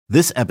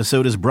This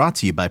episode is brought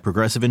to you by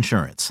Progressive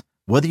Insurance.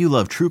 Whether you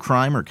love true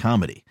crime or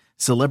comedy,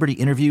 celebrity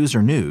interviews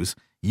or news,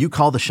 you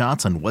call the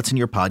shots on what's in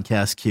your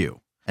podcast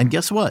queue. And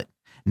guess what?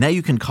 Now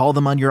you can call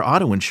them on your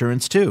auto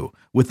insurance too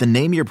with the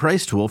Name Your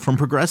Price tool from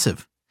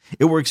Progressive.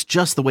 It works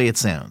just the way it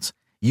sounds.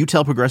 You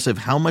tell Progressive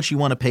how much you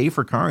want to pay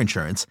for car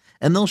insurance,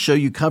 and they'll show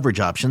you coverage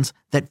options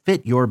that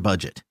fit your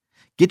budget.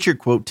 Get your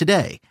quote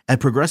today at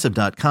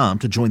Progressive.com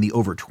to join the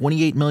over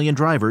 28 million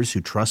drivers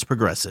who trust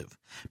Progressive.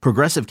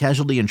 Progressive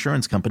Casualty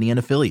Insurance Company and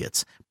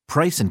Affiliates.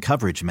 Price and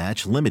coverage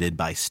match limited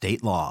by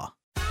state law.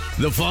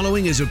 The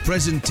following is a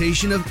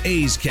presentation of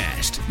A's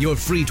Cast, your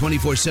free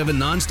 24/7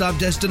 nonstop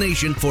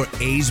destination for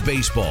A's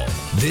baseball.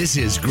 This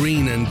is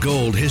Green and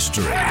Gold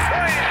history.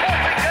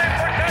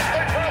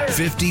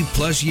 50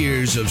 plus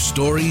years of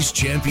stories,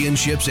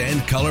 championships,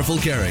 and colorful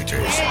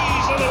characters.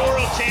 A's are the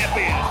world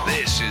champions.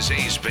 This is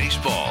A's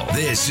baseball.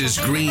 This is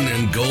Green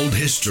and Gold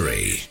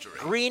history.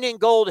 Green and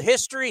Gold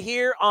history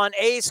here on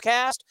A's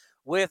Cast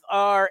with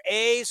our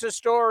A's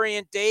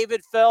historian,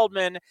 David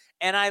Feldman.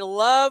 And I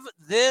love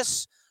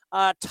this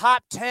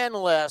top 10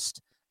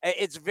 list.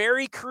 It's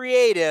very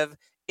creative.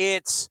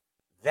 It's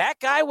that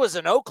guy was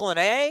an Oakland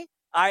A.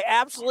 I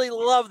absolutely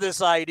love this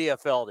idea,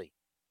 Feldy.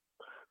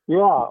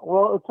 Yeah,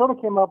 well, it sort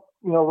of came up,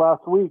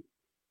 last week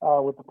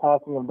with the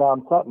passing of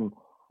Don Sutton,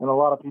 and a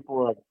lot of people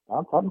were like,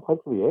 Don Sutton played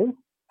for the A's?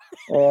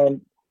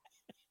 And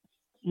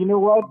you know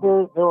what?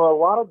 There were a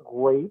lot of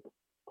great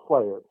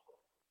players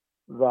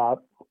that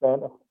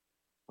spent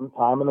some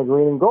time in the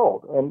green and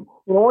gold. And,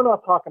 we're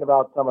not talking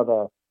about some of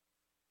the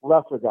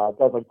lesser guys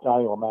like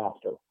Johnny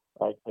LeMaster,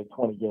 right? Like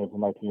 20 games in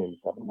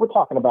 1987. We're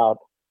talking about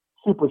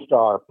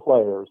superstar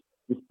players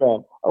who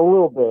spent a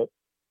little bit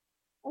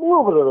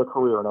of their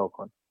career in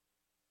Oakland.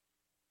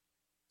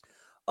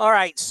 All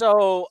right,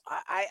 so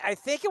I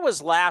think it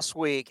was last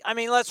week. I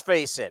mean, let's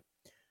face it.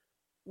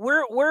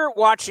 We're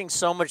watching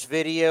so much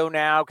video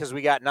now because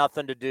we got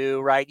nothing to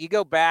do, right? You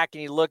go back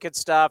and you look at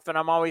stuff, and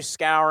I'm always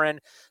scouring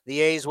the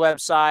A's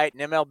website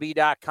and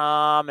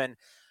MLB.com. And,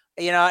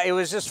 it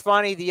was just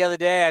funny the other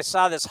day. I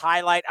saw this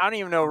highlight. I don't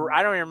even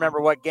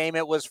remember what game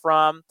it was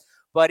from,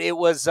 but it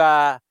was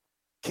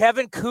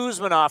Kevin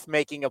Kuzminoff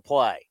making a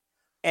play.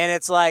 And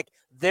it's like,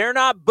 they're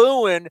not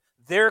booing,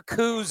 they're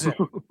coozing.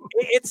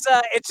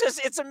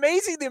 It's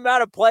amazing the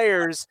amount of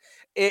players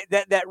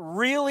that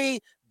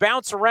really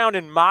bounce around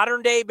in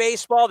modern day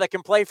baseball that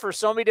can play for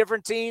so many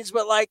different teams.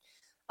 But like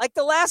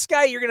the last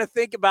guy you're going to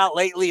think about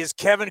lately is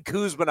Kevin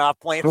Kuzminoff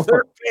playing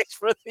third base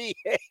for the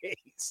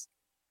A's.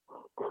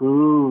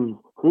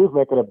 Kuz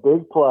making a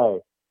big play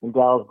in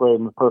Dallas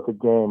Braden's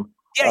perfect game.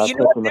 Yeah,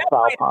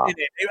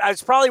 I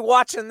was probably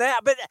watching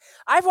that. But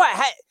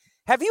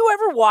have you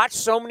ever watched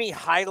so many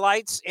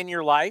highlights in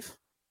your life?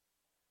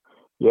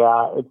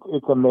 Yeah,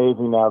 it's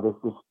amazing now.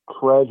 This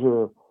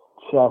treasure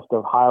chest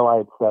of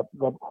highlights that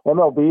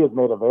MLB has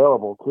made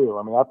available too.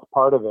 I mean, that's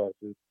part of it.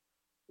 Is,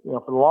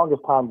 for the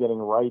longest time, getting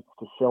rights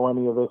to show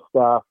any of this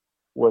stuff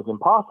was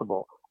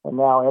impossible. And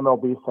now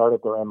MLB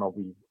started their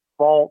MLB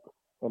vault,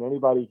 and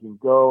anybody can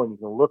go and you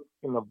can look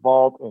in the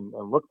vault and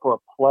look for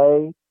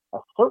a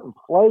certain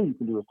play you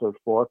can do a search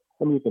for,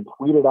 and you can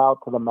tweet it out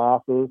to the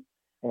masses.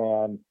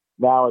 And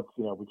now it's,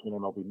 between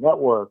MLB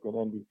Network and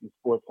NBC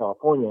Sports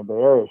California and Bay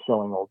Area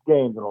showing old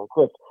games and old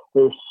clips.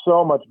 There's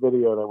so much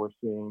video that we're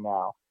seeing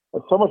now.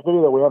 There's so much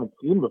video that we haven't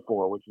seen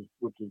before, which has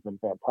been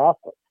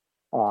fantastic.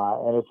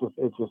 And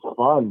it's just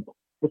fun.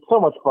 It's so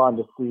much fun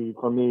to see,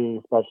 for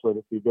me, especially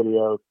to see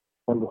videos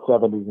from the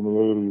 70s and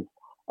the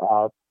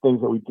 80s,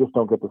 things that we just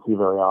don't get to see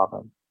very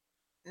often.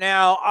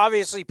 Now,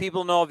 obviously,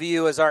 people know of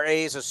you as our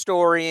A's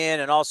historian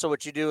and also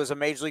what you do as a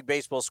Major League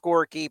Baseball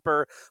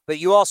scorekeeper, but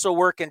you also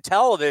work in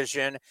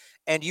television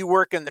and you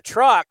work in the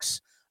trucks.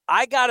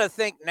 I got to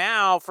think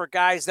now for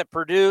guys that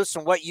produce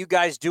and what you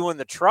guys do in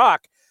the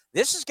truck,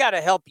 this has got to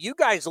help you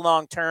guys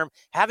long-term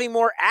having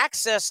more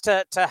access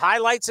to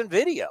highlights and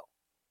video.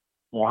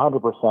 Yeah,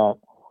 100%.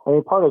 I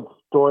mean, part of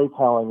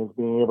storytelling is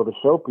being able to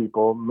show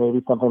people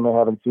maybe something they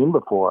haven't seen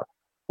before.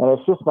 And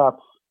it's just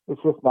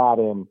not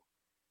in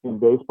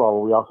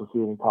baseball. We also see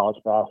it in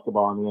college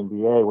basketball and the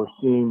NBA. We're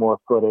seeing more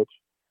footage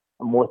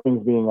and more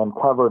things being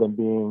uncovered and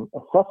being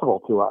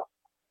accessible to us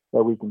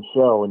that we can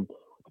show. And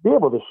to be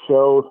able to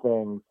show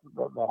things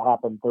that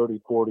happened 30,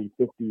 40,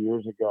 50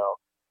 years ago,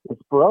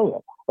 it's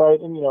brilliant, right?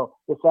 And,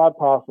 the sad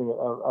passing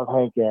of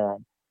Hank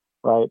Aaron,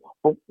 right?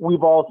 But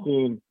we've all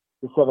seen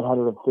the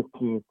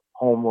 715th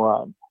home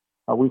run.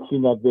 We've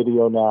seen that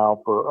video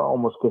now for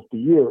almost 50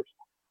 years.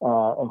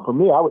 And for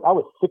me, I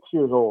was 6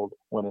 years old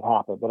when it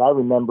happened, but I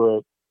remember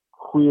it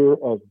clear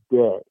as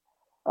day.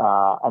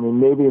 I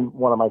mean, maybe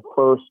one of my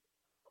first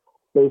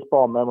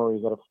baseball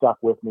memories that have stuck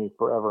with me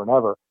forever and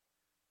ever.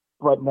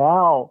 But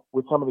now,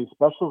 with some of these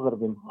specials that have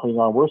been putting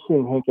on, we're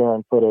seeing Hank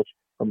Aaron footage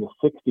from the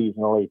 60s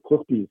and the late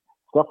 50s,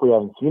 stuff we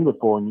haven't seen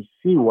before, and you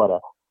see what an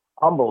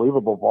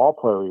unbelievable ball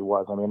player he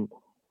was. I mean,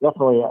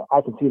 definitely,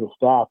 I can see the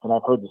stats, and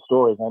I've heard the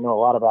stories. I know a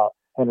lot about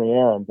Henry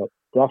Aaron, but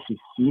to actually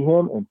see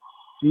him and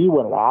see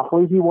what an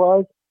athlete he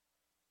was,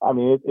 I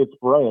mean, it's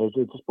brilliant.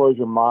 It just blows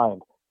your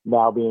mind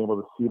now being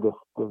able to see this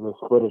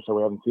footage that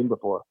we haven't seen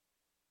before.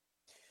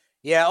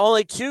 Yeah,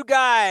 only two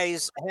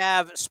guys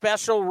have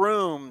special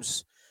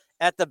rooms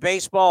at the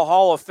Baseball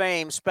Hall of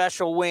Fame,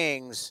 special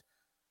wings.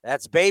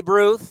 That's Babe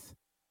Ruth,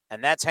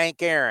 and that's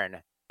Hank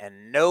Aaron,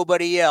 and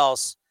nobody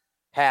else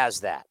has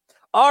that.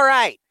 All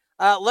right,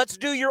 let's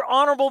do your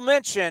honorable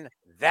mention.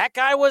 That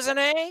guy was an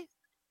A?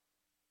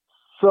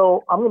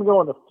 So I'm going to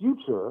go in the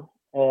future,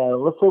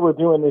 and let's say we're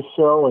doing this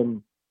show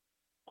in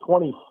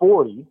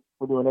 2040.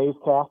 We're doing A's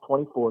Cast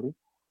 2040,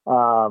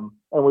 and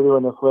we're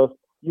doing this list.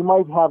 You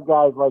might have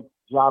guys like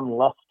John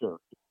Lester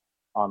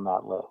on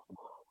that list.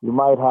 You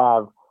might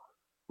have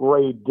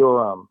Ray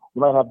Durham.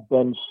 You might have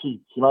Ben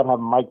Sheets. You might have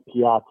Mike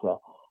Piazza.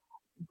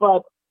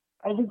 But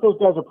I think those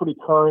guys are pretty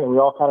current, and we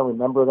all kind of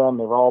remember them.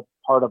 They're all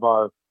part of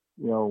our,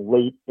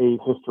 late A's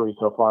history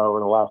so far over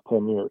the last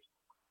 10 years.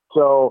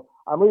 So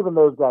I'm leaving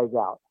those guys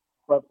out.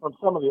 But from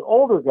some of the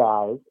older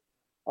guys,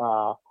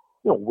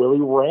 Willie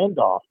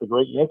Randolph, the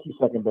great Yankee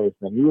second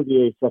baseman. He was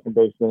the A's second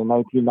baseman in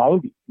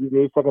 1990. He was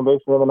the A's second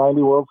baseman in the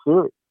 90 World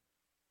Series.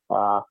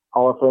 Hall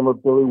of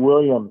Famer Billy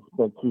Williams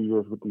spent 2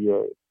 years with the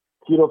A's.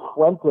 Tito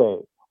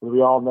Fuente, as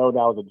we all know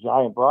now, is a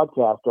giant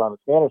broadcaster on the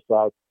Spanish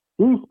side.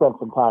 He spent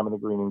some time in the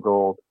green and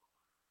gold.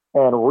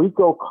 And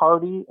Rico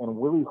Carty and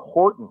Willie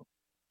Horton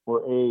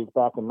were A's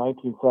back in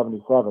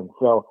 1977.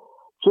 So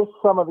just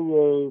some of the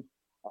A's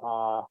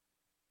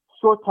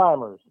short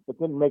timers that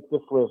didn't make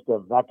this list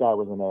of that guy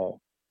was an A.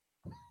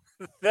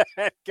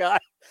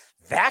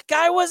 That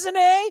guy was an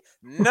A?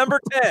 Number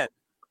 10.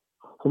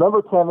 So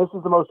number 10, this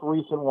is the most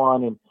recent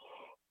one. And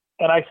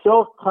I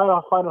still kind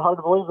of find it hard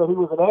to believe that he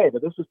was an A,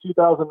 but this is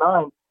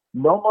 2009.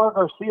 Nomar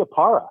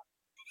Garciaparra.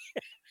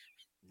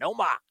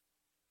 Nomar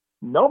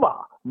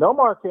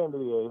came to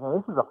the A's, and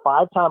this is a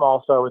 5-time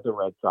All-Star with the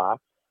Red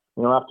Sox.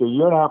 After a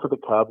year and a half with the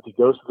Cubs, he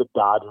goes to the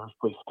Dodgers,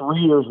 plays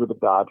 3 years with the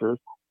Dodgers.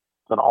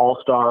 He's an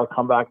All-Star,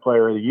 comeback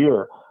player of the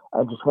year,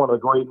 and just one of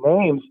the great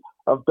names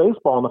of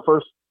baseball in the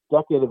first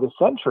decade of this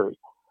century,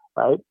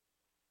 right?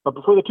 But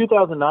before the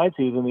 2009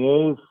 season, the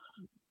A's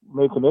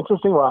made some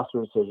interesting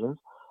roster decisions,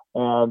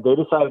 and they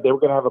decided they were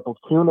going to have a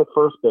platoon at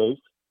first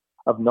base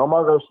of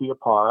Nomar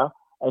Garciaparra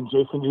and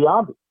Jason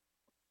Giambi.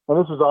 And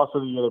this was also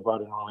the year they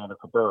brought in Orlando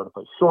Cabrera to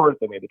play short.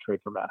 They made the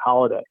trade for Matt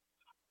Holliday.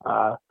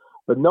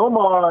 But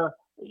Nomar,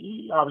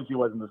 he obviously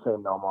wasn't the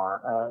same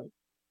Nomar.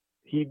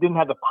 He didn't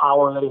have the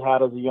power that he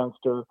had as a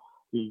youngster.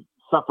 He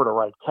suffered a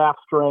right calf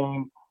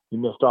strain. He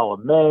missed all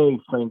of May. He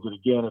strained it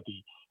again at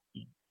the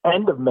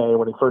end of May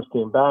when he first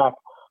came back.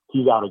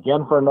 He's out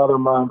again for another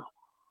month.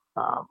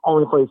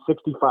 Only played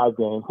 65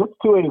 games. Hits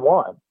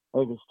 281.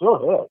 And he can still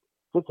hit.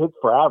 Just hits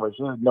for average.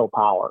 He has no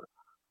power.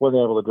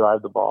 Wasn't able to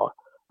drive the ball.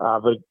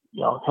 But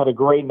had a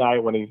great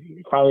night when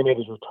he finally made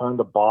his return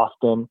to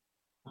Boston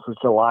for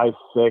July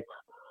 6th.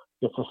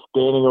 Gets a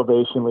standing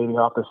ovation leading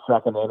off the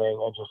second inning,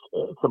 and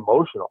it's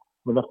emotional.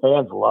 I mean, the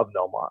fans love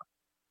Nomar.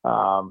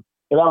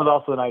 And that was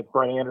also the night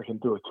Brian Anderson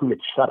threw a 2-hit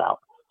shutout,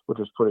 which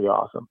was pretty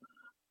awesome.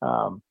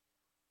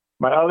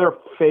 My other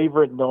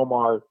favorite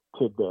Nomar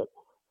tidbit,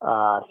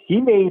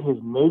 he made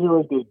his major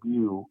league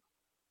debut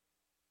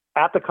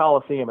at the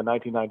Coliseum in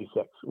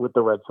 1996 with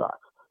the Red Sox.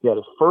 He had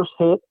his first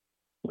hit.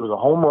 It was a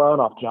home run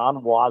off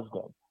John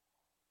Wasden.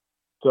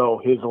 So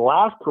his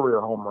last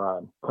career home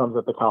run comes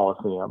at the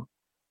Coliseum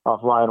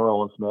off Ryan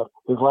Rowland-Smith.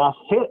 His last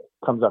hit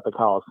comes at the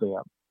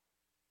Coliseum.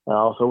 And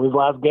also his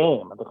last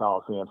game at the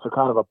Coliseum. So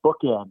kind of a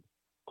bookend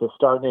to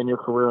starting in your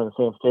career in the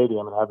same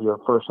stadium and have your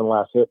first and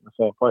last hit in the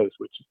same place,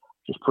 which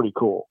is pretty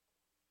cool.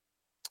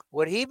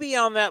 Would he be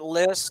on that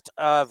list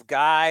of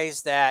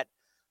guys that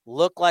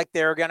look like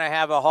they're going to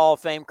have a Hall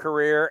of Fame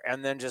career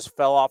and then just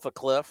fell off a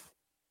cliff?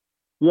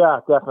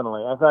 Yeah,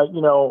 definitely. I thought,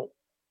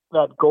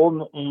 that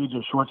golden age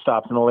of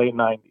shortstops in the late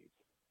 90s,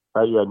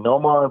 right? You had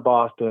Nomar in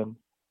Boston.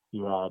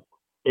 You had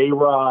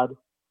A-Rod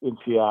in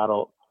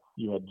Seattle.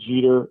 You had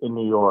Jeter in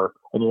New York.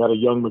 And you had a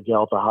young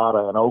Miguel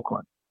Tejada in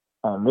Oakland.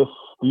 And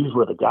these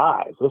were the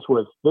guys. This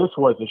was the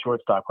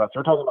shortstop class.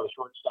 They're talking about the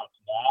shortstops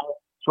now.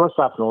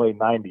 Shortstops in the late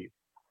 90s.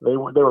 They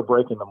were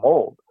breaking the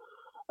mold.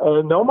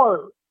 And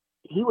Nomar,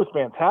 he was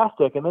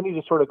fantastic, and then he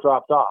just sort of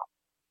dropped off,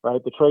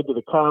 right? The trade to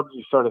the Cubs,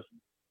 he sort of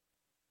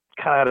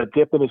kind of had a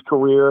dip in his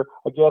career.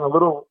 Again, a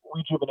little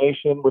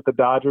rejuvenation with the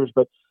Dodgers,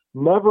 but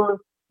never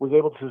was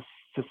able to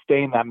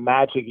sustain that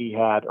magic he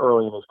had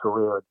early in his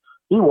career.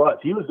 He was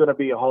going to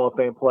be a Hall of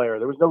Fame player.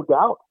 There was no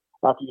doubt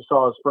after you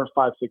saw his first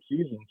 5-6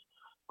 seasons.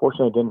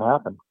 Fortunately, it didn't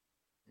happen.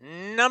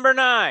 Number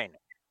 9,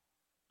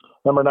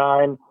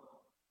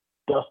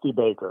 Dusty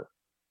Baker.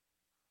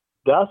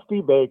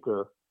 Dusty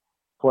Baker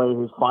played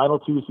his final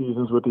 2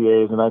 seasons with the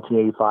A's in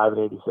 1985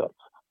 and 86.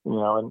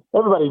 And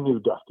everybody knew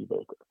Dusty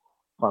Baker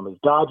from his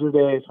Dodger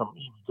days, from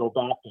even go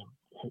back to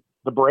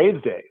the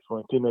Braves days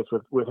when he teammates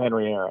with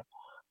Henry Aaron.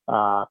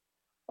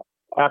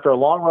 After a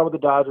long run with the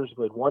Dodgers, he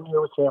played 1 year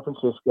with San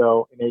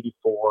Francisco in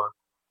 84.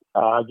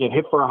 Again,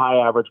 hit for a high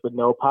average, but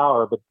no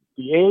power. But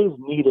the A's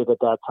needed at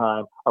that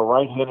time a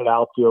right-handed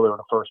outfielder and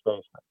a first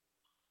baseman.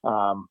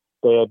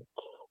 They had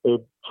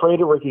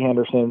traded Ricky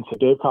Henderson, so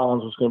Dave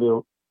Collins was going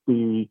to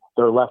be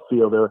their left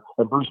fielder,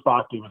 and Bruce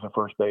Bochy was the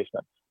first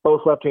baseman.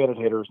 Both left-handed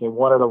hitters. They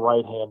wanted a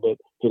right-handed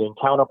hitting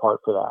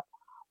counterpart for that.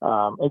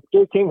 And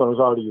Dave Kingman was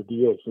already your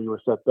DA, so you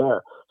were set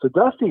there. So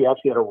Dusty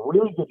actually had a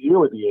really good year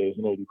with the A's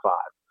in '85.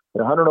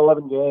 In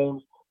 111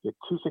 games, he had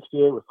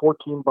 268 with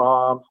 14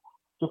 bombs,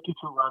 52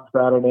 runs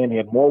batted in. He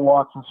had more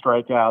walks and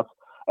strikeouts,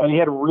 and he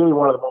had really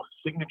one of the most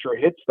signature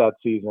hits that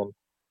season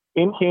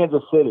in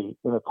Kansas City.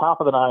 In the top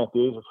of the ninth,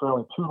 the A's were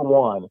trailing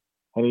 2-1,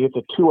 and he hits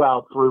a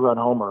 2-out, 3-run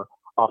homer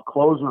off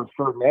closer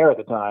extraordinaire at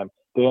the time,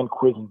 Dan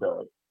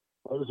Quisenberry.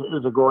 It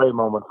was a great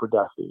moment for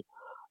Dusty.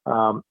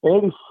 In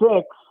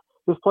 '86,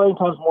 his playing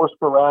time's more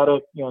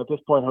sporadic. At this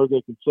point,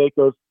 Jose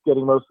Canseco's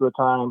getting most of the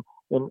time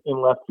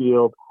in left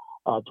field.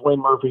 Dwayne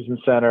Murphy's in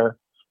center.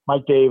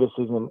 Mike Davis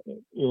is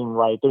in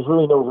right. There's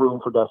really no room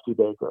for Dusty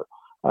Baker.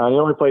 He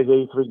only plays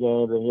 83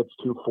 games and he hits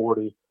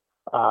 240.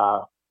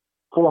 4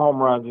 home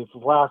runs. It's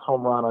his last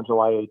home run on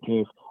July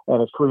 18th, and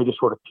his career just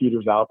sort of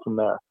peters out from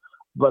there.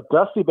 But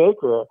Dusty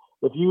Baker,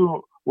 if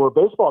you were a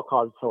baseball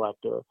card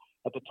collector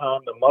at the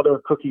time, the Mother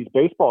Cookies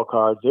baseball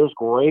cards, there's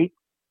great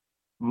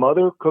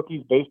Mother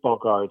Cookies baseball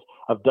cards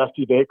of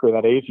Dusty Baker in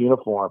that A's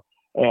uniform.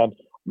 And,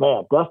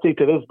 man, Dusty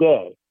to this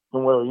day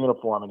can wear a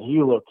uniform, and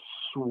he looked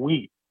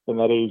sweet in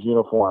that A's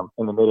uniform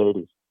in the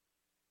mid-'80s.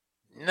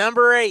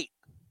 Number 8.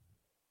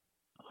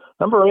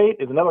 Number 8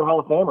 is another Hall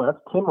of Famer.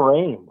 That's Tim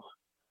Raines.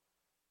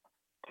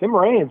 Tim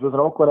Raines was in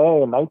Oakland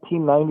A in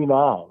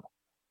 1999.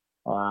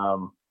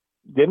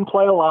 Didn't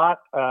play a lot.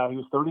 He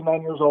was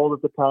 39 years old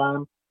at the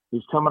time. He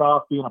was coming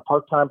off being a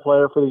part-time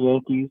player for the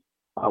Yankees.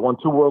 Won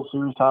 2 World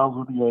Series titles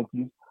with the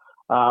Yankees.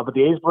 But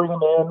the A's bring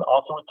him in,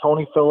 also with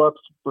Tony Phillips,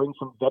 bring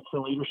some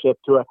veteran leadership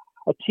to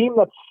a team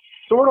that's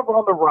sort of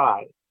on the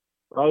rise,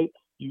 right?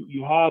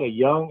 You had a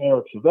young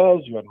Eric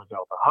Chavez, you had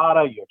Miguel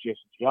Tejada, you had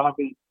Jason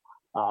Giambi.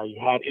 You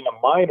had in the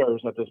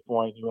minors at this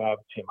point, you have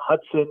Tim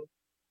Hudson,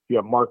 you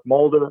have Mark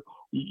Mulder.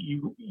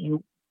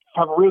 You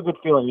have a real good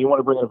feeling you want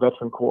to bring in a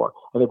veteran core.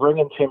 And they bring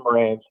in Tim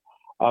Raines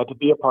to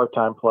be a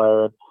part-time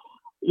player.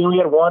 He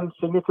had one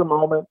signature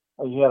moment.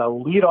 He had a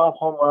leadoff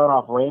home run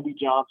off Randy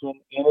Johnson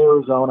in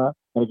Arizona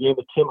in a game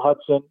that Tim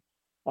Hudson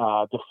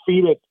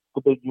defeated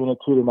the big unit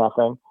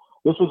 2-0.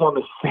 This was on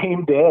the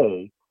same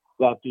day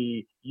that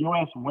the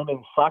U.S.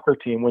 women's soccer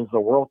team wins the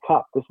World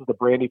Cup. This is the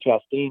Brandy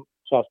Chastain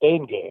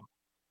game.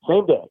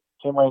 Same day.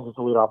 Tim Raines is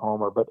the leadoff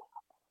homer, but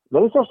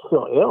then he starts to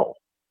feel ill.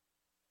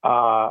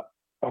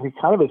 And his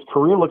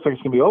career looks like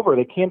it's going to be over.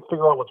 They can't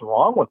figure out what's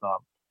wrong with him.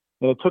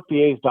 And it took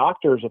the A's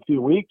doctors a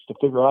few weeks to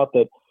figure out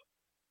that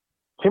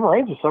Tim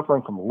Raines is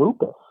suffering from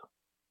lupus.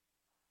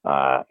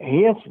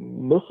 He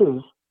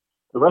misses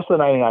the rest of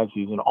the 99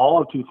 season, all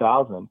of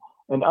 2000,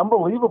 and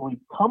unbelievably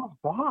comes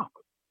back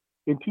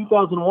in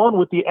 2001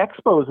 with the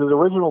Expos, his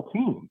original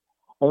team,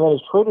 and then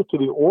is traded to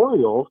the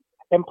Orioles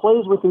and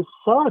plays with his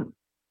son,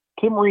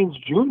 Tim Raines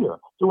Jr.,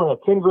 doing a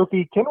Ken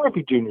Griffey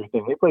Jr.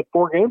 thing. They played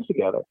 4 games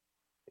together.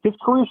 His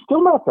career's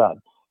still not done.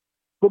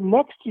 The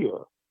next year,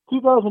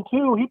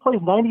 2002, he plays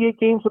 98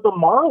 games with the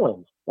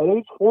Marlins at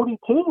age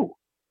 42.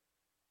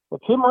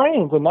 But Tim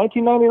Raines in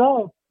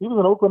 1999, he was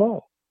in Oakland A.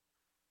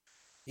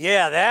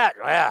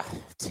 Yeah,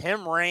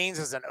 Tim Raines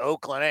is in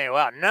Oakland A.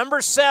 Wow. Number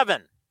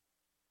 7.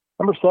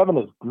 Number 7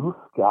 is Goose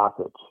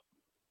Gossage.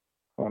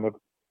 And if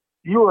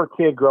you were a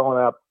kid growing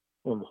up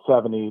in the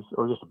 70s,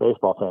 or just a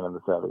baseball fan in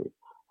the 70s,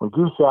 when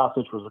Goose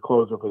Gossage was the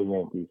closer for the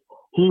Yankees,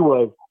 he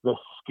was the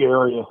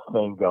scariest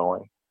thing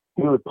going.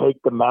 He would take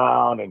the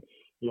mound, and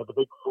the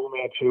big Fu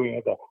Manchu,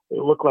 it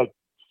looked like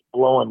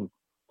blowing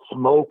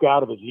smoke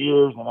out of his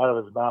ears and out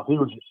of his mouth. He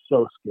was just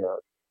so scared.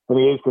 And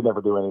the A's could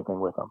never do anything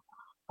with him.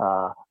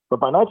 But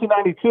by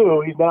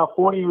 1992, he's now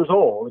 40 years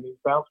old, and he's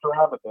bounced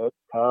around a bit.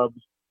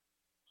 Cubs,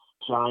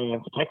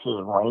 Giants,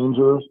 Texas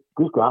Rangers.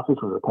 Goose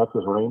Gossage was a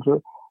Texas Ranger.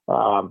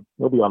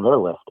 He'll be on their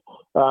list.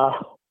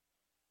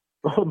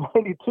 But in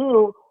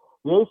 92,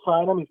 the A's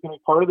sign him. He's going to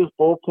be part of this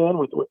bullpen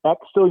with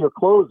X still your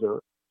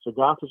closer. So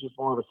Gossage is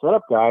more of a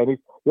setup guy, and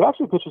he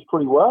actually pitches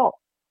pretty well.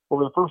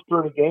 Over the first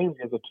 30 games,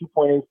 he has a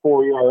 2.84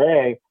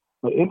 ERA,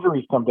 but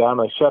injuries come down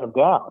and they shut him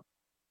down.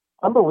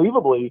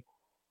 Unbelievably,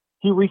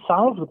 he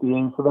re-signs with the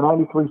A's for the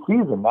 93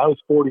 season. Now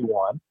he's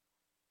 41,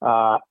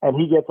 and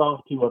he gets off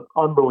to an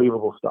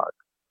unbelievable start.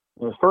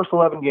 In his first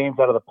 11 games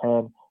out of the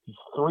pen, he's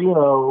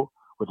 3-0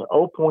 with an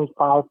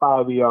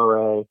 0.55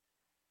 ERA.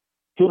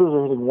 Hitters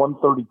are hitting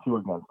 132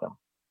 against him.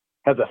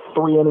 Has a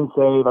 3-inning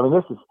save. I mean,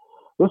 this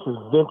is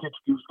vintage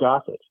Goose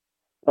Gossage.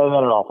 And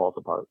then it all falls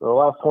apart. The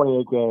last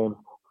 28 games,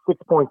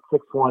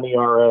 6.61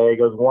 ERA,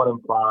 goes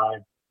 1-5.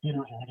 Hitters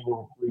are hitting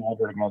over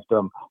 300 against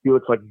him. He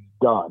looks like he's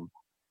done.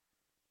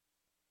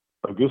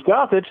 But Goose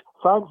Gossage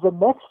signs the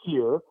next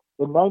year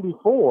in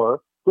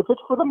 94 to pitch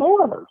for the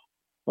Mariners.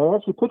 And he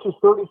actually pitches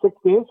 36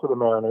 games for the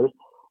Mariners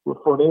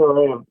for an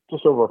ERA of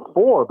just over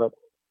 4. But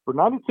for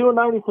 92 and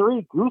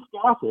 93, Goose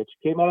Gossage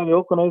came out of the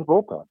Oakland A's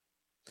bullpen.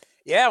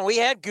 Yeah, we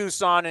had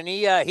Goose on, and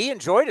he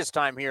enjoyed his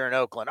time here in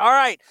Oakland. All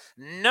right,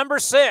 number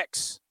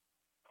 6.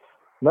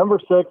 Number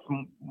 6,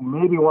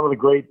 maybe one of the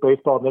great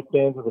baseball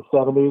nicknames of the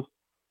 70s,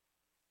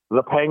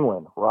 the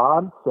Penguin,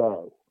 Ron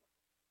Cey.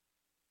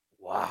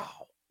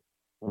 Wow.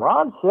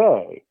 Ron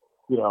Cey,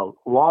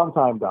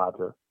 longtime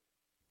Dodger,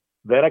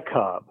 then a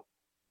Cub.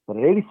 But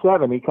in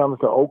 87, he comes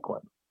to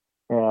Oakland.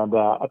 And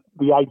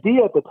the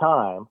idea at the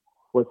time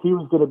was he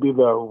was going to be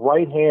the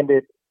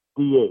right-handed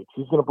DH.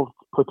 He's going to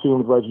platoon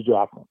with Reggie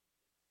Jackson.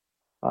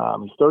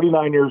 He's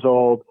 39 years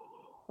old,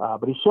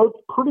 but he showed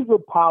pretty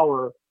good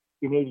power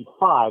in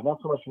 85, not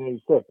so much in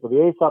 86. So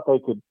the A's thought they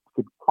could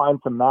find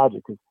some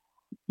magic. Because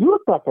you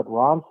look back at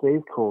Ron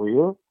Cey's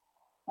career,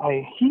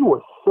 he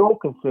was so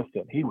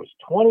consistent. He was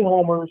 20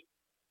 homers,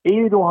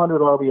 80 to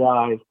 100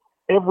 RBIs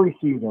every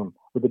season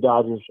with the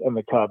Dodgers and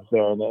the Cubs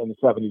there in the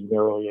 70s and the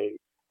early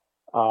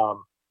 80s.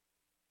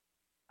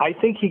 I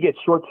think he gets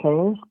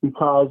shortchanged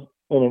because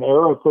in an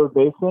era of third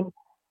baseman,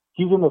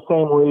 he's in the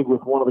same league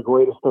with one of the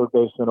greatest third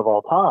basemen of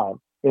all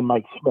time in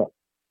Mike Schmidt.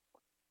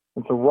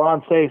 And so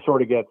Ron Cey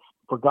sort of gets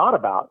forgot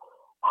about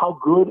how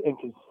good and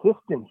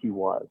consistent he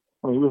was.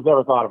 I mean, he was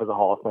never thought of as a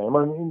Hall of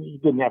Famer, and he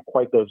didn't have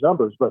quite those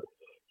numbers, but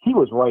he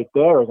was right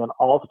there as an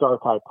all-star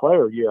type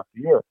player year after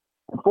year.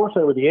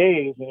 Unfortunately, with the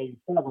A's in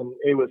 87,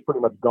 it was pretty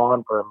much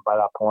gone for him by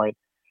that point.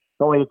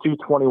 Only a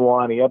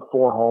 221. He had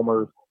 4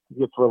 homers. He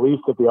gets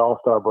released at the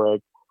All-Star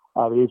break.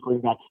 The A's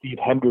bring back Steve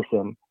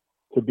Henderson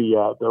to be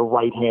the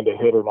right-handed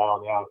hitter now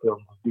in the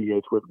outfield,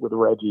 DH with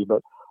Reggie.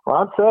 But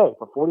Ron Cey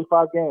for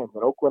 45 games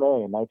at Oakland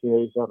A in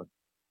 1987.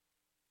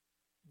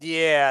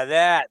 Yeah,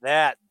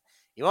 that.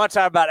 You want to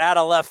talk about out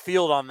of left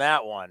field on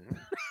that one.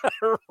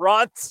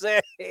 Ron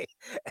Cey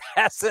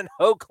as an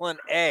Oakland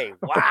A.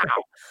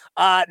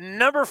 Wow.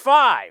 Number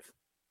 5.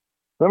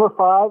 Number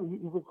 5,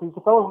 he's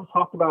a fellow we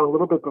talked about a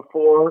little bit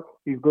before.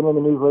 He's been in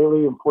the news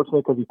lately,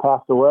 unfortunately, because he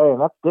passed away, and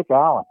that's Dick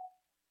Allen.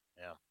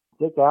 Yeah.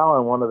 Dick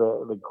Allen, one of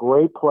the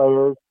great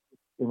players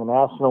in the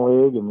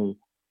National League in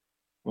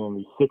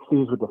the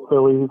 60s with the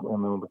Phillies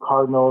and then the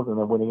Cardinals, and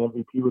then winning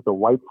MVP with the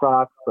White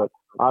Sox. But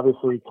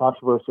obviously,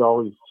 controversy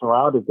always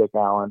surrounded Dick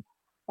Allen.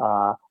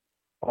 And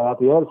at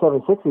the end of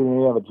 76, he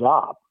didn't have a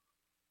job.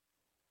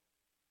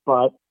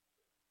 But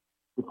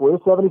before the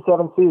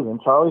 77 season,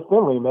 Charlie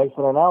Finley makes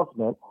an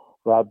announcement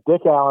that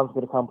Dick Allen's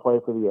going to come play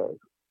for the A's.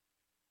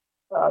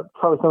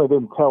 Charlie Finley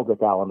didn't tell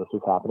Dick Allen this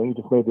was happening.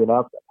 He just made the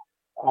announcement.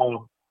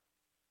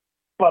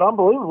 But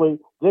unbelievably,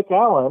 Dick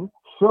Allen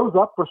shows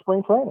up for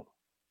spring training.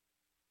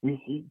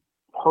 He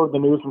heard the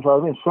news from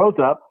Charlie and shows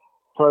up.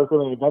 Charlie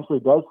Finley eventually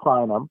does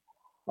sign him.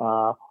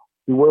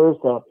 He wears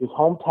his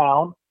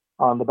hometown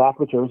on the back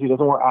of the jersey. He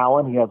doesn't wear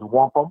Allen. He has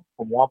Wampum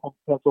from Wampum,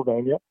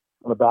 Pennsylvania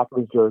on the back of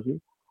his jersey.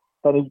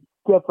 And he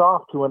gets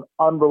off to an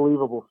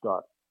unbelievable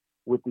start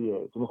with the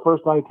A's. In his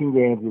first 19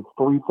 games, he's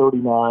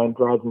 339,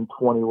 drives in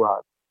 20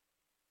 runs.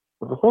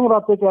 But the thing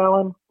about Dick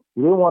Allen,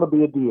 he didn't want to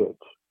be a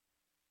DH.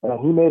 And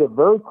he made it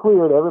very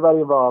clear to everybody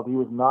involved he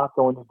was not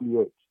going to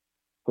DH.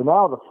 So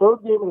now the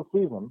third game of the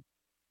season,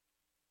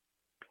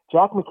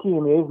 Jack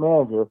McKeon, the A's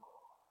manager,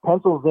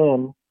 pencils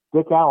in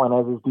Dick Allen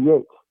as his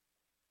DH.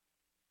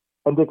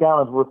 And Dick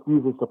Allen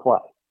refuses to play.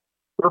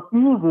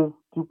 Refuses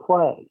to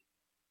play.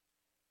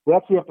 They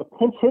actually have to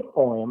pinch hit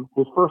for him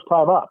his first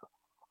time up.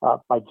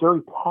 By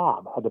Jerry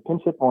Tabb, had to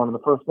pinch hit for him in the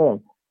first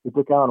inning.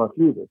 Dick Allen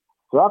refuses.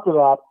 So after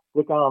that,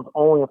 Dick Allen's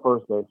only a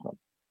first baseman.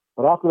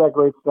 But after that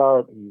great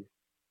start, his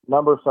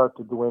numbers start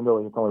to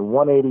dwindle. He's only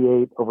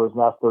 188 over his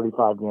last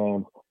 35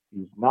 games.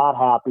 He's not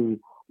happy.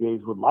 The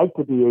A's would like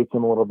to DH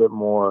him a little bit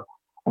more.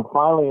 And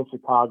finally in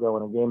Chicago,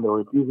 in a game that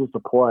refuses to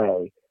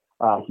play,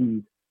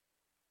 he's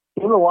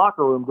in the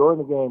locker room during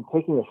the game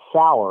taking a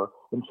shower,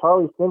 and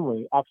Charlie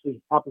Finley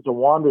actually happens to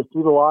wander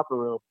through the locker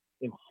room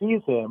and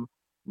sees him,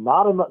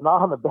 not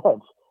on the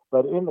bench,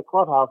 but in the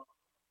clubhouse,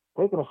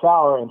 taking a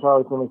shower, and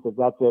Charlie Finley says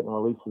that's it and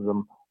releases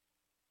him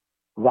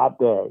that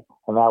day.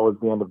 And that was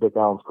the end of Dick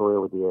Allen's career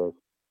with the A's.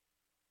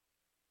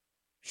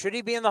 Should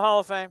he be in the Hall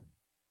of Fame?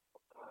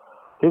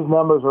 His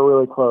numbers are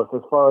really close.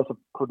 As far as the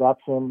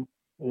production,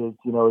 his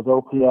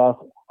OPS,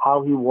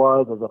 how he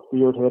was as a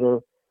field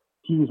hitter,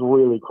 he's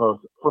really close.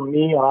 For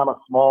me, and I'm a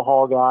small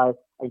hall guy,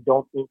 I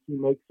don't think he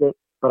makes it,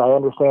 but I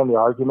understand the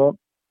argument.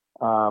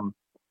 I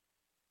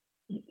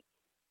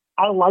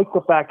like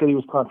the fact that he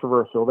was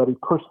controversial, that he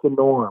pushed the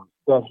norm,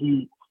 that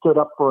he stood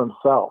up for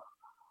himself.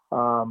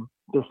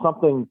 There's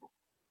something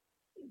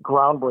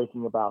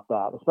groundbreaking about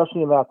that,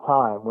 especially in that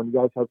time when you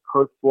guys had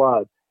Curt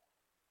Flood,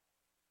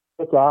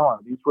 Dick Allen.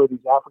 These were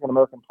these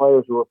African-American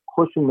players who were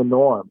pushing the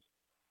norms.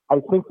 I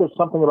think there's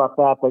something about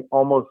that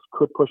almost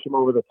could push him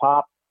over the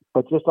top,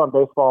 but just on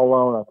baseball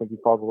alone, I think he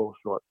falls a little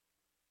short.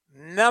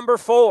 Number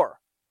 4.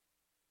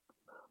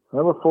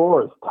 Number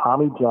 4 is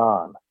Tommy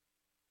John.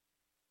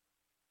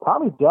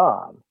 Tommy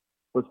John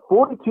was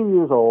 42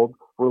 years old,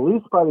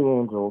 released by the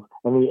Angels,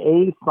 and the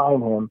A's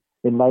signed him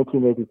in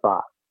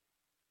 1985.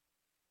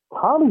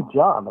 Tommy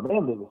John, the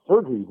man that the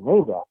surgery he's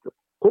named after,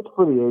 pitched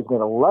for the A's,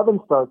 made 11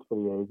 starts for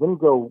the A's,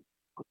 didn't go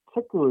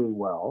particularly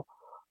well.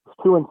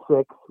 Was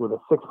 2-6 with a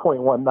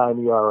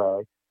 6.19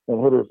 ERA,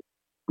 and hitters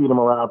beat him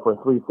around for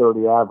a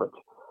 330 average.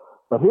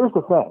 But here's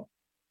the thing.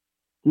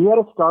 He had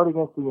a start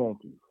against the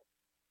Yankees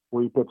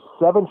where he pitched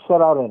 7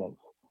 shutout innings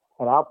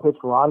and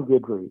outpitched Ron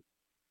Guidry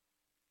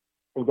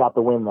and got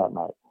the win that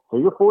night. So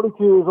you're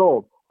 42 years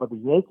old, but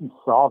the Yankees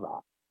saw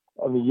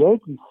that. And the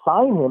Yankees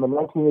signed him in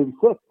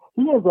 1986.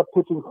 He ends up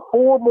pitching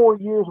 4 more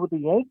years with the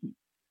Yankees.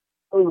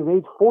 So he was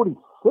age 46.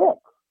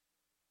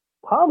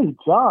 Tommy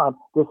John,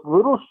 this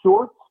little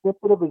short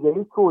snippet of his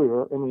A's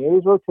career in the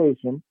A's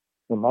rotation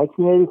in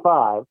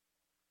 1985,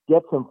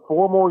 gets him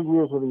 4 more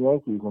years with the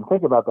Yankees. And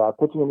think about that,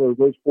 pitching into his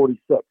age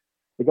 46.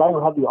 The guy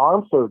who had the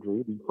arm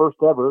surgery, the first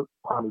ever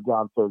Tommy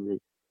John surgery,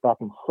 back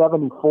in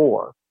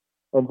 74,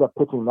 ends up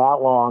pitching that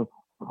long,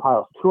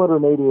 piles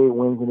 288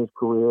 wins in his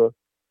career.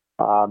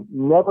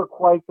 Never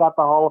quite got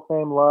the Hall of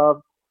Fame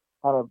love,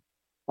 kind of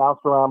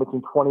bounced around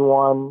between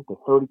 21 to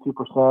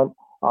 32%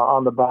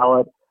 on the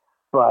ballot.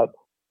 But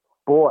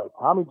boy,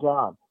 Tommy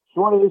John,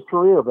 short of his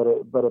career, but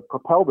it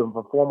propelled him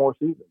for 4 more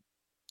seasons.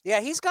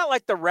 Yeah, he's got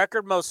like the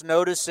record most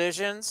no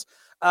decisions.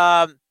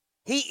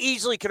 He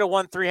easily could have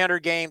won 300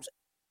 games.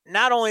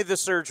 Not only the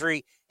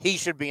surgery, he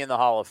should be in the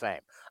Hall of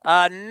Fame.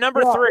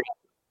 Number 3.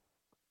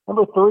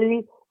 Number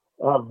 3,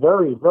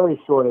 very,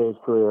 very short of his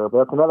career, but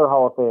that's another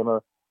Hall of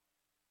Famer,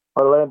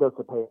 Orlando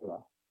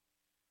Cepeda.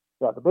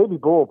 Yeah, the baby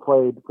bull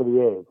played for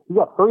the A's. He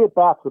got 3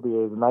 at-bats with the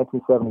A's in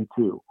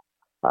 1972.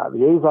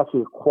 The A's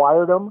actually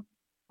acquired him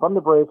from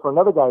the Braves for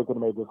another guy who could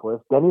have made this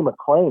list, Denny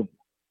McLain,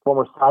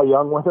 former Cy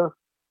Young winner,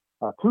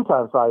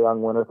 2-time Cy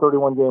Young winner,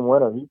 31-game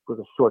winner. He was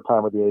a short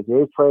time with the A's.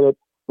 The A's traded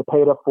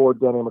Cepeda for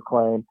Denny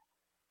McLain.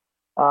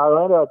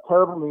 Orlando had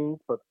terrible knees,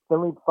 but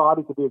Finley thought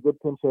he could be a good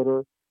pinch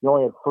hitter. He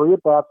only had 3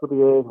 at-bats with the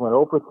A's, went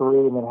 0 for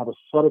 3, and then had to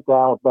shut it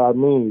down with bad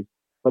knees.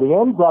 But he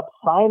ends up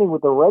signing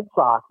with the Red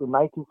Sox in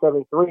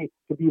 1973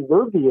 to be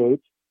their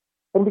DH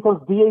and becomes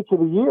DH of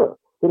the year,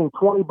 hitting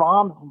 20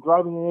 bombs and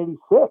driving in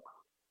 86.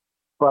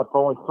 But for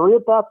only 3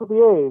 at-bats with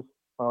the A's,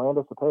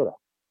 Orlando Cepeda.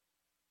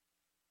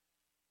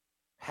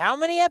 How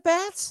many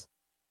at-bats?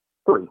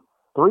 3.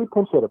 3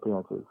 pinch hit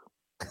appearances.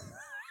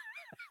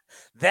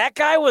 That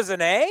guy was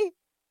an A?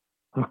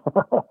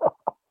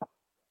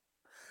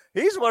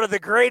 He's one of the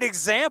great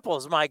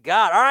examples. My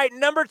God. All right,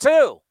 number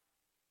 2.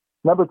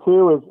 Number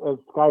 2 is the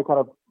guy kind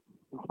of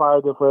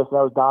inspired this list.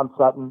 That was Don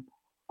Sutton,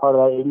 part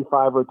of that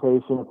 85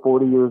 rotation,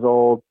 40 years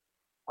old,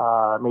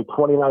 made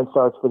 29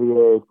 starts for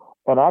the A's,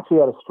 and actually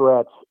had a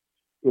stretch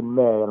in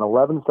May, an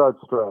 11-start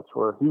stretch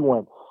where he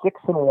went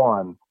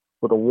 6-1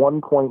 with a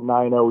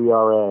 1.90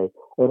 ERA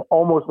and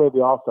almost made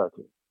the All-Star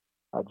team.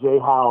 Jay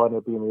Howe ended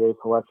up being the A's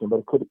selection, but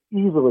it could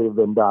easily have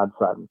been Don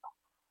Sutton.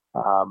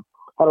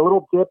 Had a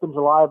little dip in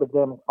July, but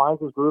then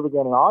finds his groove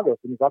again in August,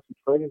 and he's actually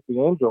traded to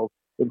the Angels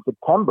in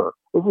September.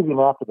 This is even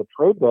after the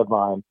trade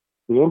deadline.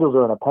 The Angels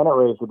are in a pennant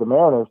race with the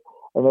Mariners,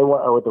 and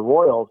or with the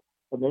Royals,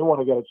 and they want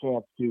to get a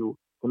chance to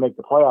make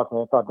the playoffs. And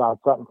they thought Don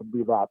Sutton could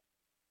be that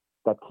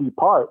key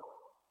part.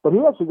 But he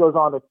actually goes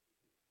on to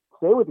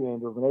stay with the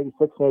Angels in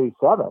 86 and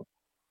 87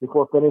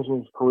 before finishing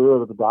his career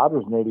with the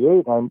Dodgers in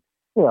 88. And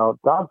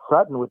Don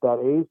Sutton with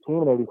that A's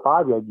team in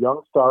 85, you had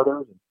young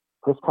starters,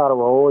 Chris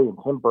Cotteroli and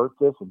Tim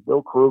Burtis and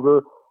Bill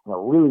Kruger and a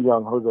really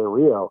young Jose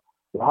Rio.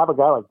 To have a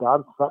guy like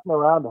Don Sutton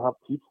around to help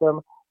teach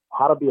them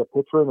how to be a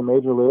pitcher in the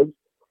major leagues,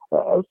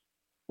 it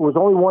was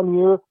only 1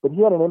 year, but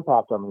he had an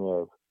impact on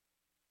the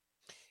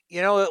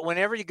A's.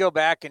 Whenever you go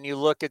back and you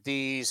look at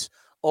these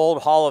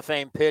old Hall of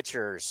Fame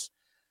pitchers,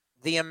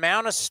 the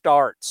amount of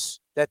starts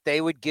that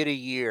they would get a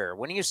year,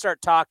 when you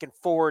start talking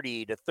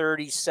 40 to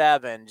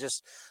 37,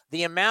 just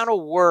the amount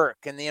of work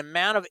and the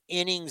amount of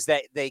innings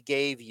that they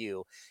gave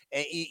you,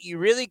 you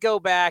really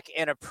go back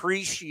and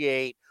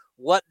appreciate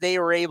what they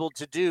were able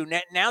to do.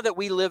 Now that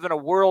we live in a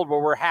world where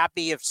we're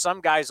happy if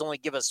some guys only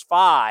give us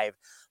 5,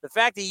 the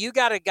fact that you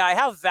got a guy,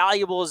 how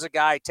valuable is a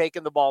guy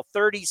taking the ball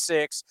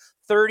 36,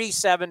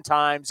 37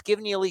 times,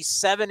 giving you at least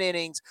 7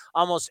 innings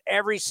almost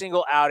every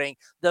single outing,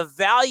 the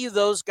value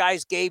those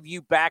guys gave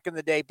you back in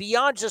the day,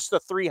 beyond just the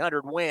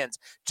 300 wins,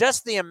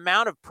 just the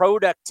amount of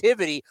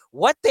productivity,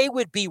 what they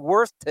would be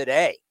worth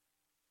today.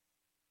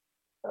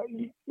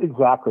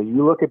 Exactly.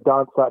 You look at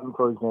Don Sutton,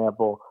 for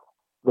example,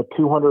 the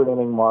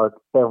 200-inning mark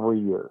every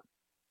year,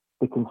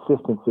 the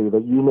consistency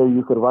that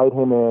you could write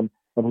him in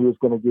and he was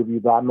going to give you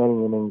that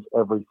many innings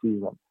every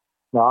season.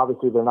 Now,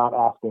 obviously, they're not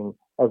asking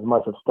as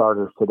much of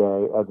starters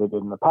today as they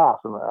did in the past,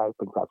 and I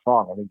think that's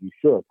wrong. I think you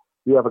should.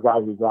 You have a guy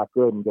who's that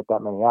good and get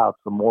that many outs,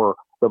 the more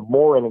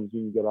innings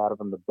you can get out of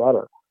him, the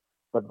better.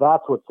 But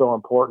that's what's so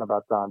important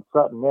about Don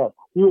Sutton. Yeah,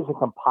 he was a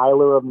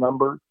compiler of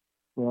numbers,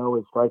 his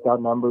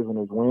strikeout numbers and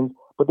his wins,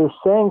 but they're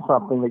saying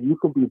something that you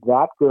can be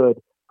that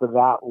good for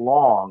that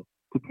long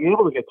to be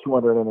able to get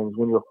 200 innings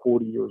when you're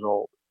 40 years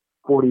old,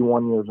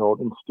 41 years old,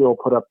 and still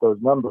put up those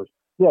numbers.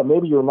 Yeah,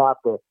 maybe you're not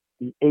the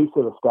ace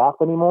of the staff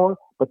anymore,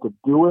 but to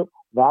do it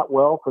that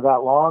well for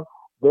that long,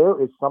 there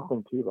is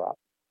something to that.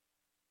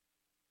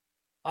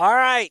 All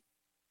right.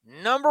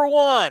 Number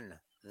 1,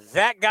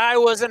 that guy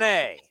was an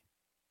A.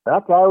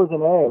 That guy was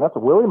an A, and that's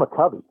Willie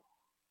McCovey.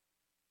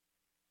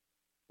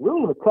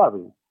 Willie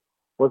McCovey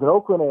was an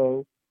Oakland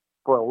A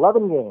for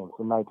 11 games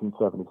in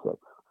 1976.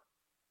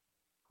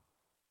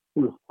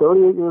 He was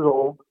 38 years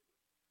old.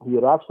 He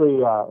had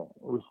actually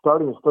was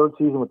starting his 3rd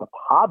season with the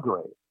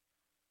Padres.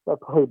 He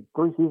played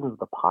 3 seasons with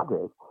the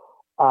Padres.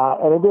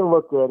 And it didn't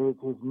look good.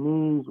 His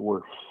knees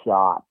were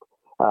shot.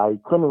 He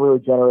couldn't really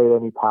generate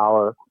any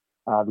power.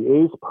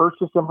 The A's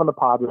purchased him from the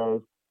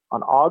Padres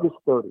on August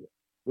 30th.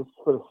 This is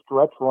for the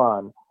stretch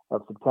run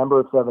of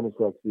September of 76.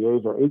 The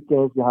A's are 8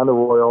 games behind the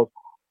Royals.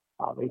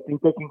 They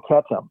think they can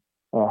catch him.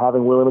 And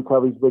having Willie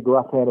McCovey's big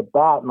left-handed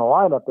bat in the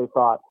lineup, they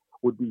thought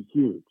would be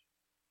huge.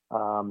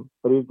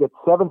 But he gets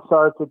 7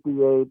 starts at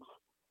DH.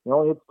 He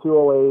only hits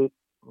 208.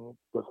 He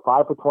goes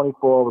 5 for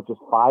 24 with just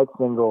 5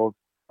 singles.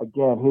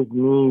 Again, his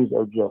knees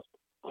are just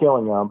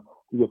killing him.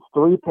 He gets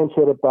 3 pinch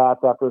hit at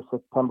bats after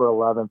September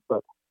 11th,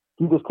 but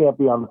he just can't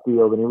be on the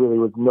field, and he really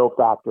was no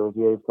factor as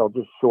the A's fell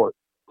just short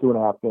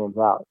 2.5 games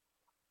out.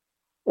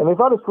 And they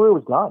thought his career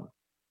was done.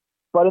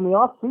 But in the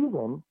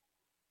offseason,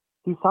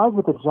 he signs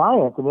with the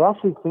Giants, and he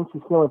actually thinks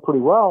he's feeling pretty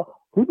well.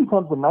 He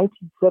becomes the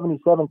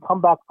 1977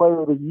 Comeback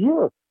Player of the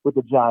Year with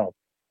the Giants.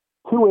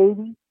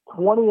 280,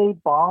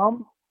 28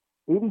 bombs,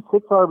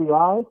 86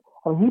 RBIs.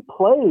 I mean, he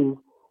plays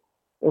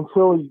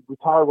until he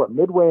retired,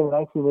 midway in the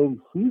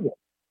 1980 season,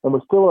 and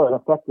was still an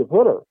effective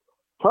hitter.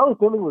 Charlie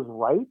Finley was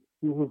right.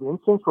 His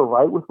instincts were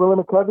right with Willie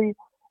McCovey.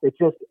 It's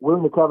just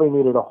Willie McCovey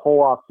needed a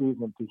whole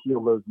offseason to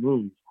heal those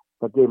knees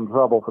that gave him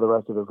trouble for the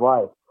rest of his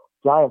life.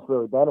 Giants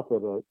really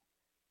benefited.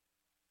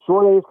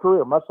 Short A's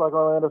career, much like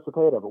Orlando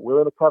Cepeda, but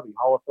Willie McCovey,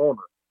 Hall of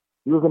Famer.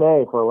 He was an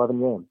A for 11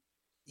 games.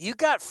 You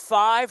got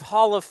 5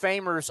 Hall of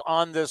Famers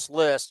on this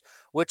list,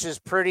 which is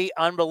pretty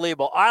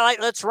unbelievable. All right,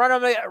 let's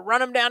run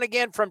them down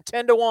again from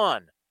 10 to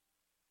 1.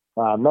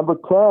 Number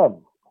 10,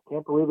 I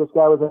can't believe this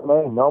guy was an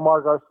A,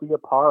 Nomar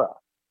Garcia-Parra.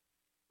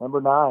 Number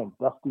 9,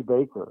 Dusty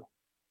Baker.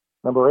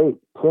 Number 8,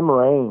 Tim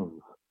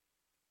Raines.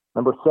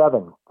 Number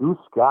 7, Goose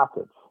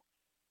Gossage.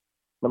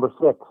 Number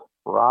 6,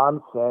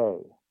 Ron Cey.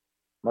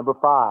 Number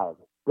 5,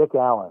 Dick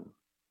Allen.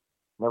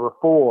 Number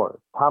 4,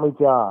 Tommy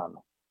John.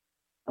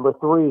 Number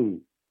 3,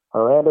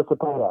 Orlando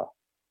Cepeda.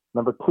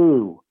 Number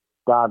 2,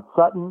 Don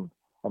Sutton.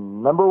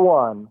 And number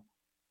 1,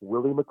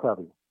 Willie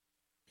McCovey.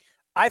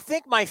 I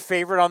think my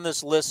favorite on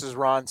this list is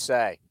Ron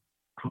Cey.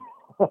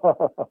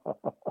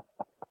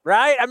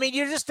 Right? I mean,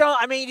 you just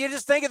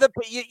think of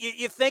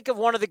you think of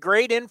one of the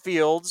great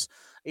infields,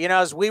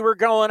 as we were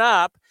growing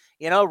up,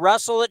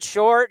 Russell at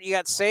short, you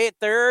got Cey at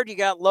third, you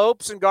got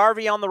Lopes and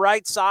Garvey on the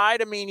right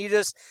side. I mean,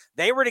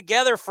 they were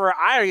together for,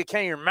 I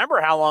can't even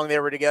remember how long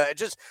they were together. It's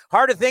just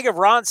hard to think of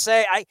Ron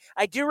Cey.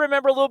 I do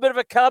remember a little bit of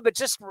a Cub, but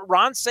just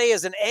Ron Cey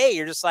as an A,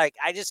 you're just like,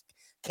 I just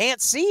can't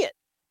see it.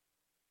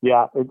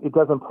 Yeah, it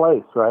doesn't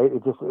place, right?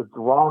 It's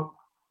wrong,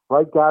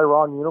 right guy,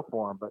 wrong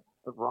uniform, but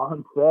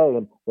Ron Cey,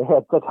 and they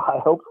had such high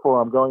hopes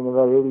for him going into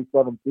that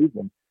 87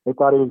 season. They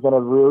thought he was going to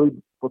really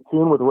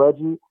platoon with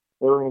Reggie.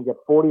 They were going to get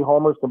 40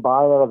 homers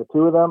combined out of the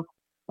two of them.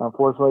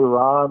 Unfortunately,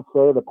 Ron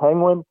Cey, the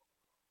Penguin,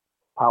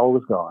 Powell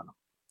was gone.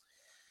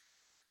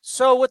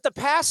 So with the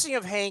passing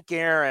of Hank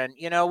Aaron,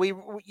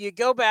 you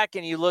go back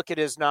and you look at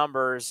his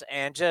numbers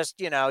and just,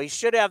 he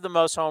should have the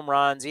most home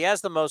runs. He has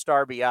the most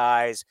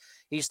RBIs.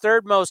 He's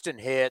third most in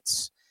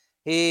hits.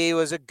 He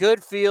was a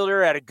good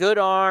fielder, had a good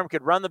arm,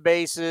 could run the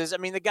bases. I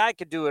mean, the guy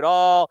could do it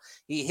all.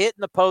 He hit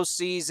in the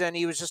postseason.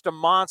 He was just a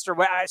monster.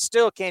 I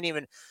still can't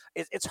even –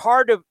 it's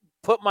hard to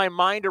put my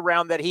mind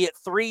around that he hit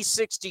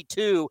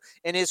 362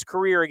 in his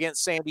career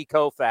against Sandy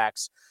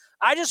Koufax.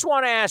 I just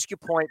want to ask you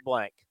point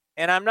blank,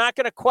 and I'm not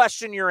going to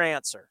question your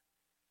answer.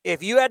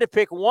 If you had to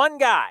pick one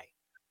guy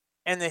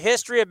in the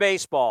history of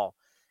baseball,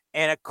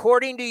 and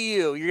according to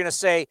you, you're going to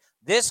say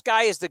this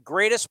guy is the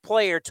greatest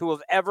player to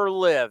have ever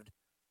lived,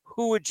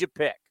 who would you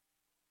pick?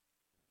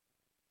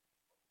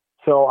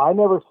 So I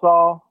never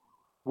saw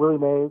Willie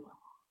Mays,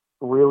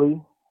 really.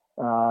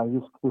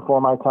 Before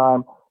my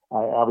time, I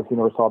obviously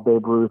never saw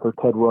Babe Ruth or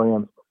Ted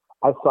Williams.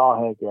 I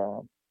saw Hank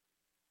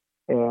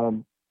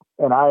Aaron.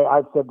 And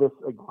I've said this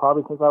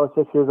probably since I was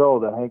 6 years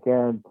old, that Hank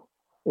Aaron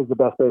is the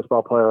best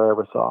baseball player I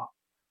ever saw.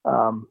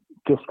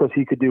 Just because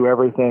he could do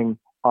everything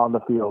on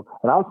the field.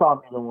 And I saw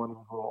him even when he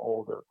was a little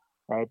older,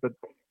 right? But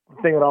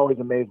the thing that always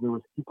amazed me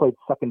was he played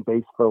second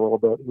base for a little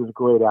bit. He was a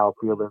great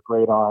outfielder,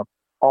 great arm,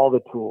 all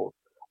the tools.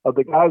 Of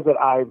the guys that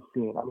I've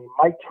seen, I mean,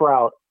 Mike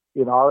Trout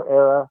in our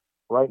era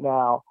right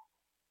now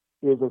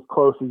is as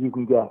close as you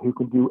can get, who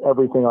can do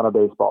everything on a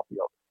baseball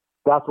field.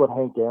 That's what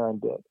Hank Aaron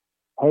did.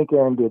 Hank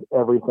Aaron did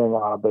everything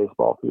on a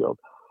baseball field.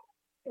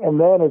 And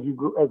then as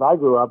I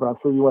grew up, and I'm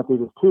sure you went through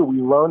this too, we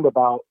learned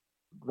about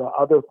the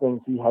other things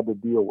he had to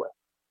deal with.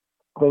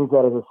 Things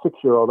that as a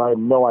 6-year-old, I had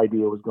no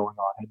idea was going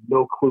on, had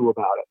no clue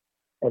about it.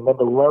 And then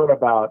to learn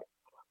about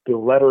the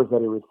letters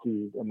that he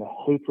received and the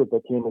hatred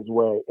that came his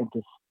way, and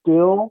to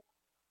still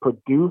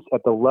produce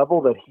at the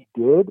level that he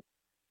did,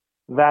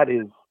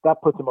 that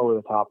puts him over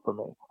the top for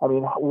me. I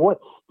mean, what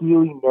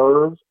steely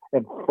nerves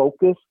and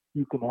focus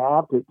you can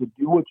have to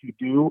do what you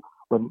do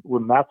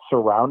when that's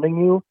surrounding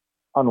you,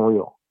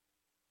 unreal.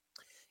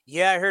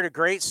 Yeah, I heard a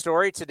great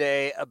story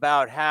today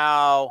about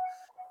how,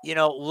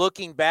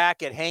 looking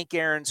back at Hank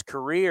Aaron's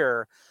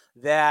career,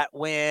 that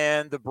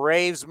when the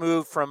Braves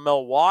moved from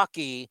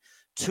Milwaukee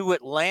to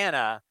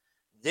Atlanta,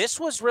 this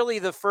was really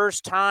the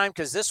first time,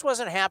 because this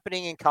wasn't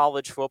happening in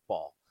college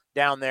football.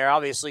 down there.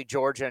 Obviously,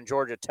 Georgia and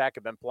Georgia Tech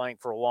have been playing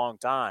for a long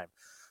time.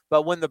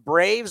 But when the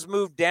Braves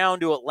moved down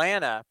to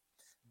Atlanta,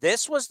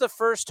 this was the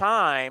first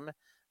time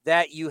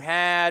that you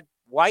had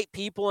white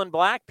people and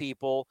black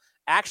people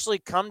actually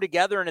come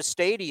together in a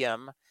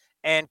stadium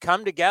and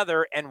come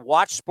together and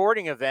watch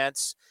sporting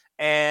events.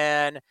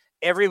 And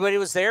everybody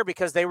was there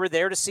because they were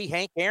there to see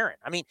Hank Aaron.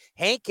 I mean,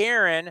 Hank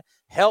Aaron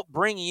helped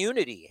bring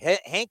unity.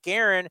 Hank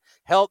Aaron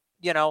helped,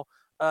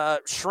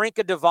 shrink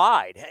a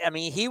divide. I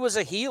mean, he was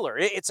a healer.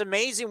 It's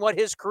amazing what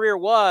his career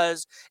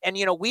was. And,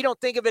 we don't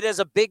think of it as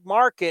a big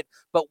market,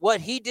 but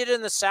what he did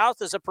in the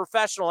South as a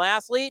professional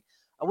athlete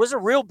was a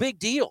real big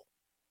deal.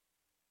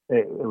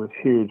 It was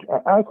huge.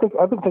 I've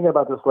been thinking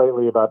about this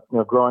lately about,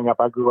 growing up.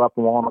 I grew up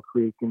in Walnut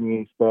Creek in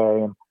the East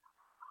Bay, and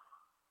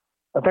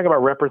I think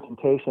about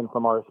representation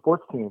from our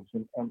sports teams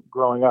and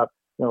growing up.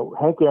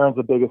 Hank Aaron's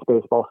the biggest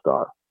baseball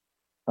star.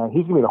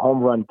 He's going to be the home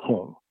run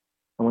king.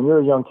 And when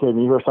you're a young kid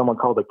and you hear someone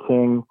called a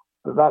king,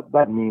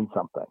 that means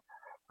something,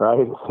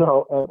 right?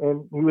 So,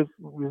 and he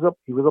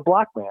was a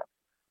black man.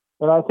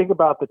 And I think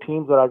about the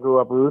teams that I grew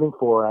up rooting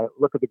for. I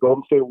look at the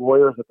Golden State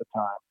Warriors at the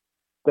time.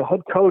 The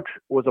head coach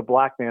was a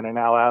black man in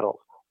Al Attles,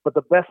 but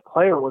the best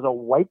player was a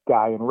white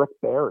guy in Rick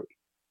Barry.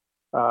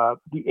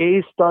 The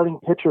A's starting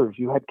pitchers,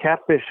 you had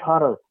Catfish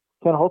Hunter,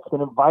 Ken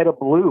Holtzman, and Vida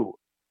Blue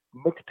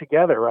mixed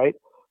together, right?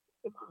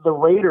 The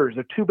Raiders,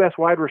 the two best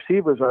wide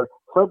receivers are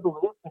Fred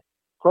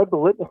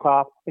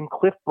Biletnikoff and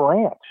Cliff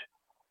Branch.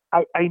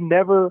 I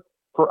never,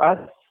 for us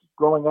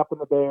growing up in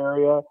the Bay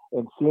Area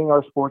and seeing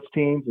our sports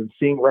teams and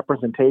seeing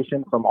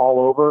representation from all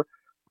over,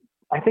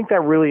 I think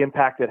that really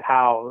impacted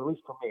how, at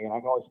least for me, and I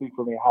can only speak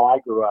for me, how I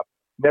grew up,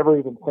 never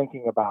even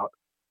thinking about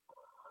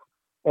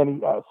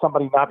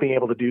somebody not being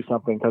able to do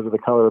something because of the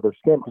color of their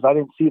skin, because I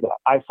didn't see that.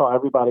 I saw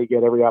everybody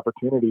get every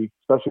opportunity,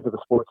 especially for the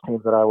sports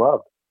teams that I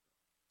loved.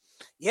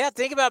 Yeah,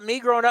 think about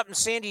me growing up in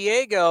San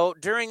Diego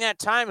during that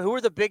time. Who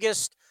were the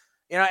biggest,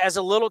 as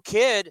a little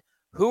kid,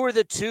 who were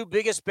the two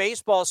biggest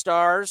baseball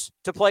stars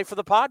to play for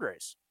the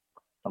Padres?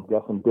 I'm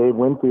guessing Dave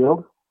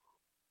Winfield.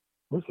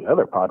 Who's the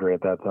other Padre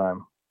at that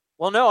time?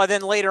 Well, no, and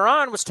then later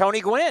on was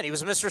Tony Gwynn. He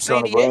was Mr.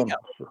 San Diego.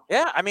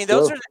 Yeah, I mean,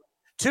 those are the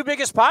two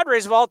biggest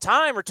Padres of all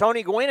time are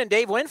Tony Gwynn and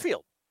Dave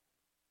Winfield.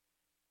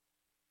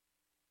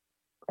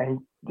 And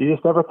you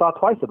just never thought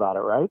twice about it,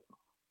 right?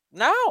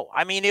 No,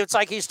 I mean, it's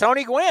like he's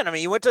Tony Gwynn. I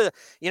mean, you went to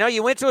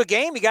a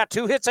game, he got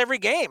 2 hits every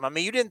game. I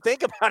mean, you didn't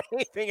think about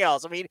anything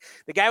else. I mean,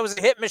 the guy was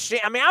a hit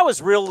machine. I mean, I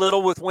was real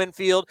little with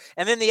Winfield.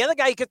 And then the other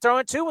guy you could throw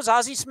in too was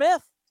Ozzie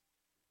Smith.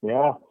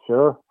 Yeah,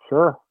 sure.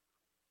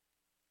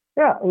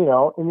 Yeah, and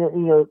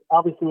you're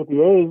obviously with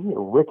the A's,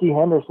 Ricky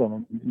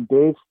Henderson and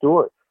Dave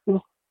Stewart.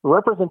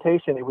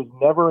 Representation, it was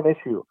never an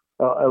issue,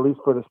 at least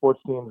for the sports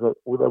teams that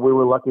we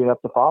were lucky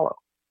enough to follow.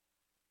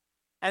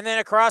 And then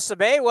across the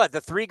bay,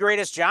 the 3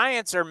 greatest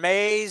Giants are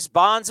Mays,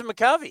 Bonds, and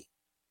McCovey.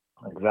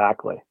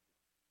 Exactly.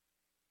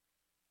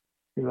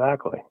 And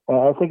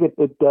I think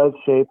it does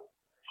shape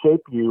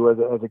you as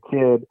a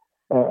kid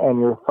and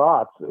your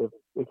thoughts.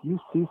 If you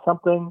see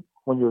something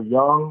when you're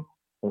young,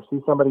 or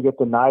see somebody get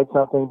denied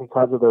something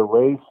because of their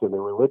race or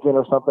their religion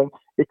or something,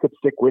 it could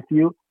stick with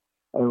you.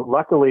 And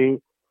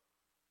luckily,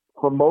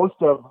 for most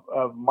of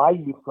my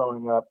youth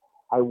growing up,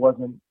 I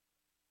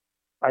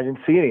didn't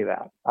see any of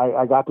that.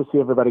 I got to see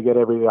everybody get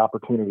every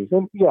opportunity.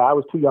 And yeah, I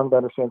was too young to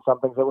understand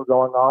some things that were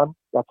going on.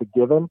 That's a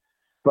given.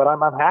 But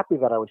I'm happy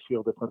that I was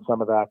shielded from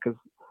some of that, because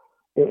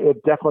it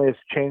definitely has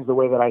changed the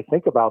way that I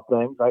think about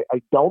things.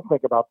 I don't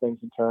think about things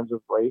in terms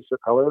of race or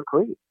color or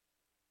creed.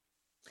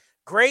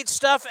 Great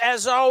stuff,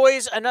 as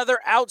always. Another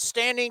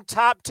outstanding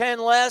top 10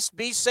 list.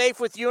 Be safe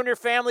with you and your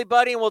family,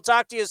 buddy, and we'll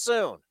talk to you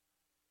soon.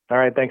 All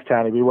right. Thanks,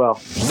 Tony. Be well.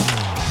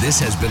 This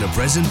has been a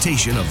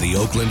presentation of the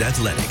Oakland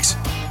Athletics.